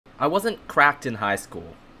I wasn't cracked in high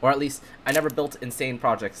school, or at least I never built insane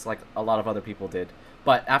projects like a lot of other people did.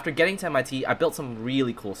 But after getting to MIT, I built some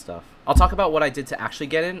really cool stuff. I'll talk about what I did to actually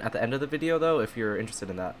get in at the end of the video though, if you're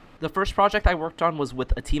interested in that. The first project I worked on was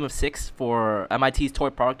with a team of 6 for MIT's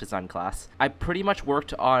toy product design class. I pretty much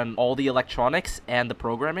worked on all the electronics and the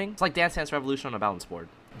programming. It's like Dance Dance Revolution on a balance board.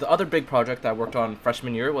 The other big project that I worked on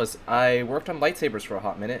freshman year was I worked on lightsabers for a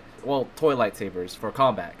hot minute. Well, toy lightsabers for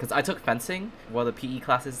combat. Because I took fencing. One of the PE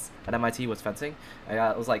classes at MIT was fencing.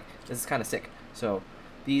 I was like, this is kind of sick. So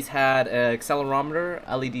these had an accelerometer,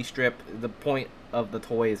 LED strip, the point of the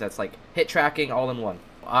toys that's like hit tracking all in one.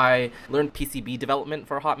 I learned PCB development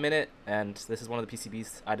for a hot minute, and this is one of the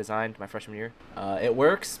PCBs I designed my freshman year. It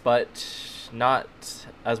works, but not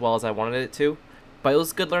as well as I wanted it to. But it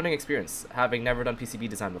was a good learning experience, having never done PCB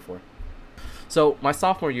design before. So my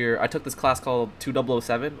sophomore year, I took this class called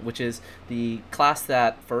 2007, which is the class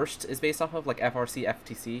that FIRST is based off of, like FRC,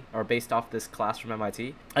 FTC, are based off this class from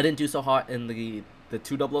MIT. I didn't do so hot in the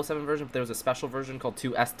 2007 version, but there was a special version called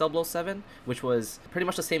 2S007, which was pretty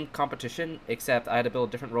much the same competition, except I had to build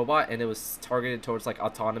a different robot, and it was targeted towards like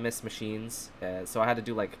autonomous machines. So I had to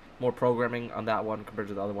do like more programming on that one compared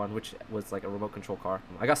to the other one, which was like a remote control car.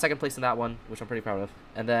 I got second place in that one, which I'm pretty proud of.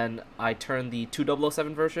 And then I turned the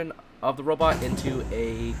 2007 version of the robot into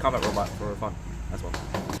a combat robot for fun as well.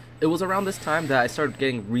 It was around this time that I started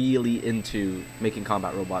getting really into making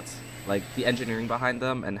combat robots. Like the engineering behind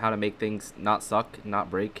them and how to make things not suck, not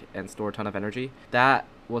break, and store a ton of energy. That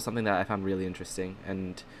was something that I found really interesting,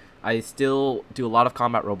 and I still do a lot of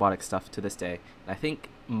combat robotic stuff to this day. I think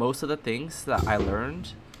most of the things that I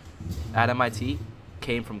learned at MIT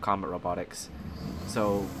came from combat robotics.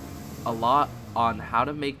 So a lot on how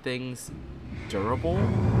to make things durable,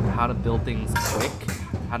 how to build things quick,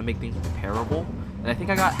 how to make things repairable, and I think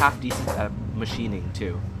I got half decent at machining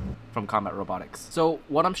too from combat robotics. So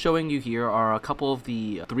what I'm showing you here are a couple of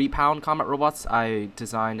the 3-pound combat robots I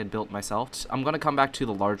designed and built myself. I'm going to come back to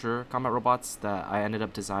the larger combat robots that I ended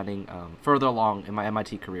up designing further along in my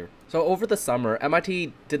MIT career. So over the summer,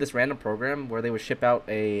 MIT did this random program where they would ship out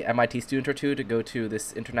a MIT student or two to go to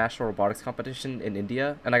this international robotics competition in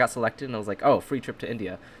India, and I got selected, and I was like, oh, free trip to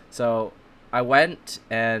India. So I went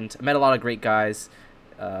and met a lot of great guys,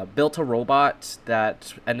 built a robot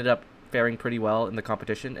that ended up faring pretty well in the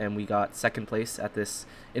competition, and we got second place at this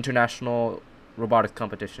international robotics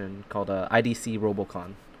competition called IDC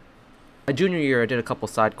Robocon. My junior year, I did a couple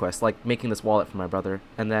side quests, like making this wallet for my brother,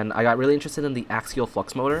 and then I got really interested in the axial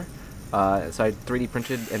flux motor, so I 3D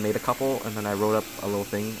printed and made a couple, and then I wrote up a little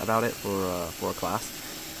thing about it for a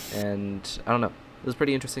class, and I don't know, it was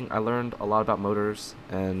pretty interesting. I learned a lot about motors,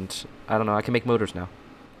 and I don't know, I can make motors now.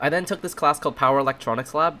 I then took this class called Power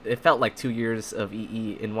Electronics Lab. It felt like 2 years of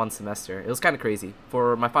EE in one semester. It was kind of crazy.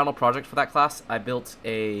 For my final project for that class, I built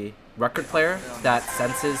a record player that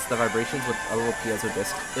senses the vibrations with a little piezo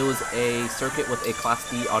disc. It was a circuit with a Class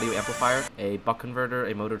D audio amplifier, a buck converter,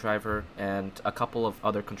 a motor driver, and a couple of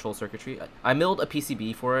other control circuitry. I milled a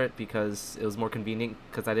PCB for it because it was more convenient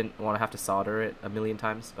because I didn't want to have to solder it a million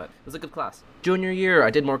times, but it was a good class. Junior year, I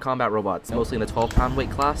did more combat robots, mostly in the 12-pound weight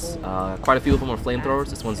class. Quite a few of them were flamethrowers.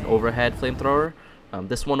 This one's an overhead flamethrower.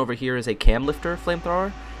 This one over here is a cam lifter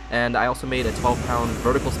flamethrower. And I also made a 12-pound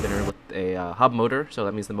vertical spinner with a hub motor, so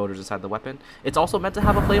that means the motor's inside the weapon. It's also meant to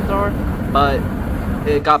have a flamethrower, but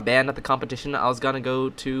it got banned at the competition I was gonna go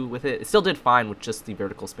to with it. It still did fine with just the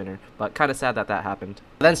vertical spinner, but kind of sad that that happened.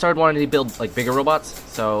 I then started wanting to build like bigger robots,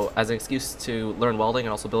 so as an excuse to learn welding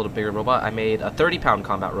and also build a bigger robot, I made a 30-pound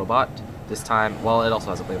combat robot this time. Well, it also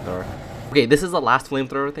has a flamethrower. Okay, this is the last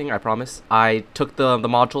flamethrower thing, I promise. I took the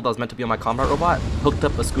module that was meant to be on my combat robot, hooked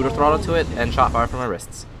up a scooter throttle to it, and shot fire from my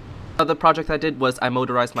wrists. The project I did was I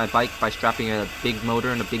motorized my bike by strapping a big motor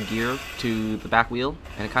and a big gear to the back wheel,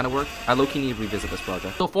 and it kind of worked. I low-key need to revisit this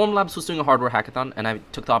project. So Formlabs was doing a hardware hackathon, and I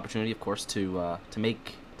took the opportunity, of course, to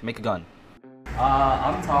make a gun.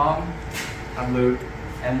 I'm Tom. I'm Luke.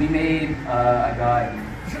 And we made a gun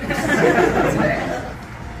today.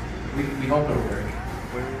 We hope it'll work.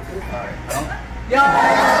 Alright.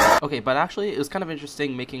 Yeah! Okay, but actually, it was kind of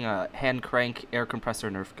interesting making a hand crank air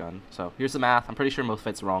compressor Nerf gun. So here's the math. I'm pretty sure most of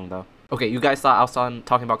it's wrong though. Okay, you guys thought I was on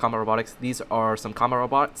talking about combat robotics. These are some combat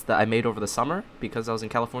robots that I made over the summer because I was in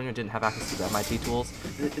California and didn't have access to the MIT tools.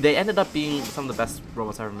 They ended up being some of the best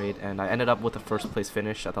robots I ever made, and I ended up with a first place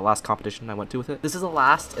finish at the last competition I went to with it. This is the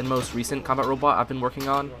last and most recent combat robot I've been working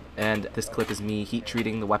on, and this clip is me heat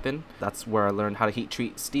treating the weapon. That's where I learned how to heat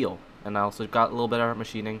treat steel. And I also got a little bit of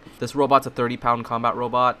machining. This robot's a 30-pound combat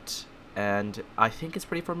robot, and I think it's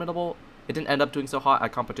pretty formidable. It didn't end up doing so hot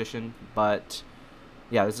at competition, but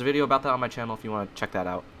yeah, there's a video about that on my channel if you want to check that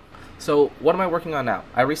out. So what am I working on now?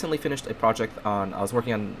 I recently finished a project I was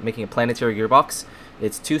working on making a planetary gearbox.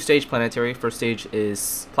 It's two-stage planetary. First stage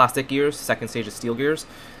is plastic gears, second stage is steel gears,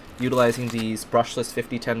 utilizing these brushless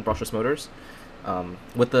 5010 brushless motors,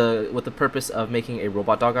 with the purpose of making a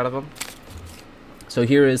robot dog out of them. So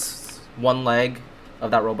here is one leg of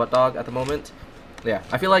that robot dog at the moment. Yeah,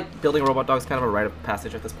 I feel like building a robot dog is kind of a rite of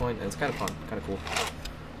passage at this point, and it's kind of fun, kind of cool.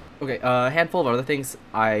 Okay, a handful of other things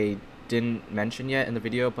I didn't mention yet in the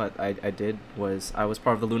video, but I was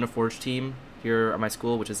part of the Luna Forge team here at my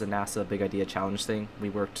school, which is a NASA Big Idea Challenge thing. We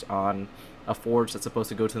worked on a forge that's supposed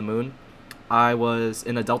to go to the moon. I was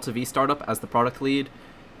in a Delta V startup as the product lead.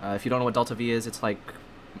 If you don't know what Delta V is, it's like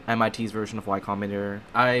MIT's version of Y Combinator.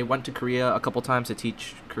 I went to Korea a couple times to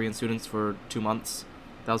teach Korean students for 2 months.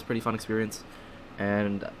 That was a pretty fun experience,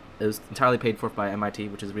 and it was entirely paid for by MIT,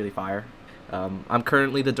 which is really fire. I'm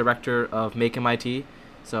currently the director of Make MIT,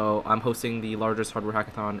 so I'm hosting the largest hardware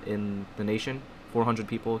hackathon in the nation, 400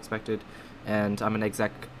 people expected, and I'm an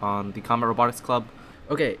exec on the Comet Robotics Club.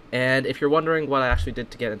 Okay, and if you're wondering what I actually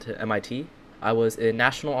did to get into MIT, I was in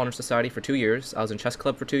National Honor Society for 2 years, I was in chess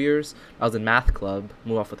club for 2 years, I was in math club,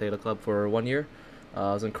 Mu Alpha Theta Club, for 1 year,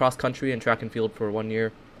 I was in cross country and track and field for 1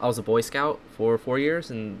 year. I was a Boy Scout for 4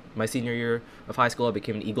 years, and my senior year of high school I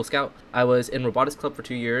became an Eagle Scout. I was in Robotics Club for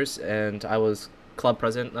 2 years, and I was club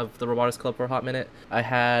president of the Robotics Club for a hot minute. I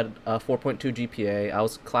had a 4.2 GPA. I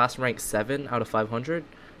was class rank 7 out of 500,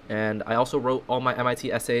 and I also wrote all my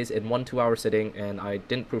MIT essays in 1 2-hour sitting, and I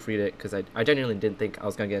didn't proofread it because I genuinely didn't think I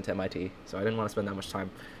was going to get into MIT, so I didn't want to spend that much time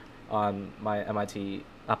on my MIT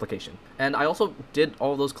application. And I also did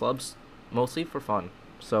all those clubs mostly for fun,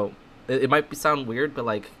 so it might sound weird, but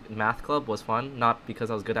like math club was fun, not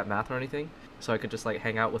because I was good at math or anything, so I could just like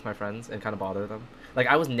hang out with my friends and kind of bother them. Like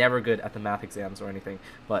I was never good at the math exams or anything,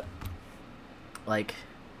 but like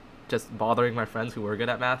just bothering my friends who were good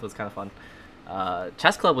at math was kind of fun.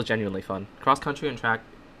 Chess club was genuinely fun. Cross country and track,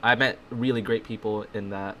 I met really great people in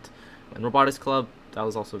that. And Robotics Club, that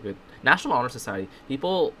was also good. National Honor Society,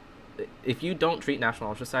 people, if you don't treat National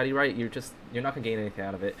Honor Society right, you're not gonna gain anything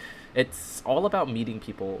out of it. It's all about meeting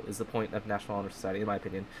people is the point of National Honor Society, in my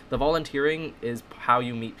opinion. The volunteering is how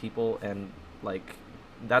you meet people, and like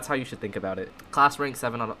that's how you should think about it. Class rank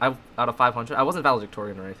 7 out of 500. I wasn't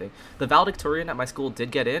valedictorian or anything. The valedictorian at my school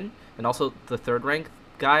did get in, and also the third rank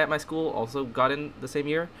guy at my school also got in the same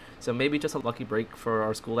year, so maybe just a lucky break for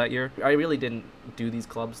our school that year. I really didn't do these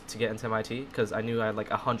clubs to get into MIT because I knew I had like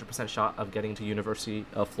 100% shot of getting to University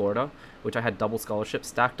of Florida, which I had double scholarships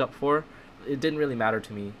stacked up for. It didn't really matter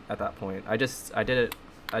to me at that point. I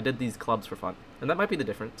did these clubs for fun, and that might be the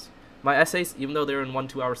difference. My essays, even though they're in 1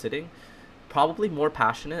 2-hour sitting, probably more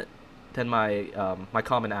passionate than my my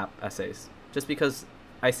Common App essays, just because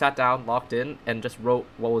I sat down, locked in, and just wrote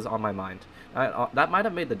what was on my mind. That might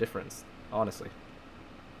have made the difference, honestly.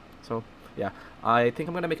 So yeah, I think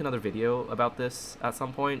I'm gonna make another video about this at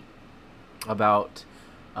some point, about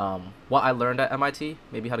what I learned at MIT,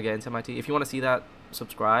 maybe how to get into MIT. If you want to see that,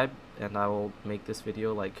 subscribe, and I will make this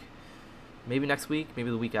video like maybe next week, maybe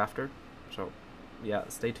the week after. So yeah,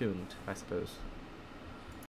 stay tuned, I suppose.